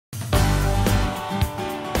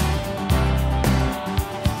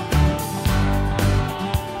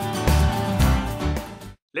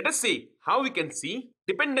let us see how we can see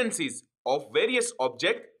dependencies of various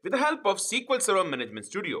objects with the help of SQL Server Management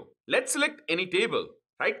Studio. Let's select any table.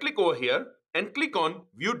 Right click over here and click on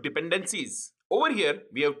View Dependencies. Over here,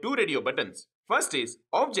 we have two radio buttons. First is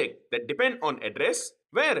Object that depend on address,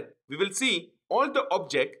 where we will see all the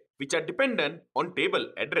objects which are dependent on table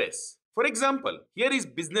address. For example, here is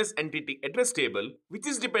Business Entity Address Table, which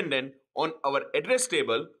is dependent on our address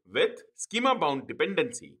table with schema-bound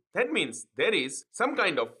dependency. That means there is some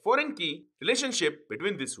kind of foreign key relationship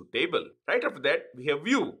between these two tables. Right after that, we have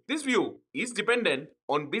View. This view is dependent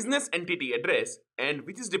on Business Entity Address and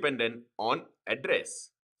which is dependent on address.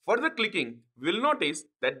 Further clicking, we will notice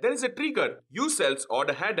that there is a trigger Use Sales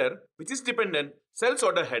Order Header which is dependent Sales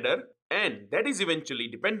Order Header and that is eventually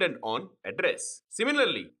dependent on address.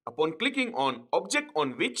 Similarly, upon clicking on object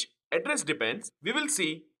on which address depends, we will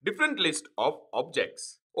see different list of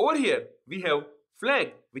objects. Over here, we have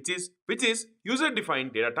flag which is user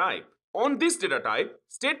defined data type. On this data type,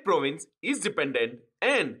 state province is dependent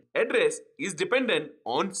and address is dependent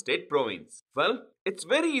on state province. Well, it's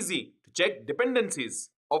very easy to check dependencies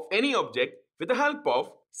of any object with the help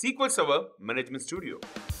of SQL Server Management Studio.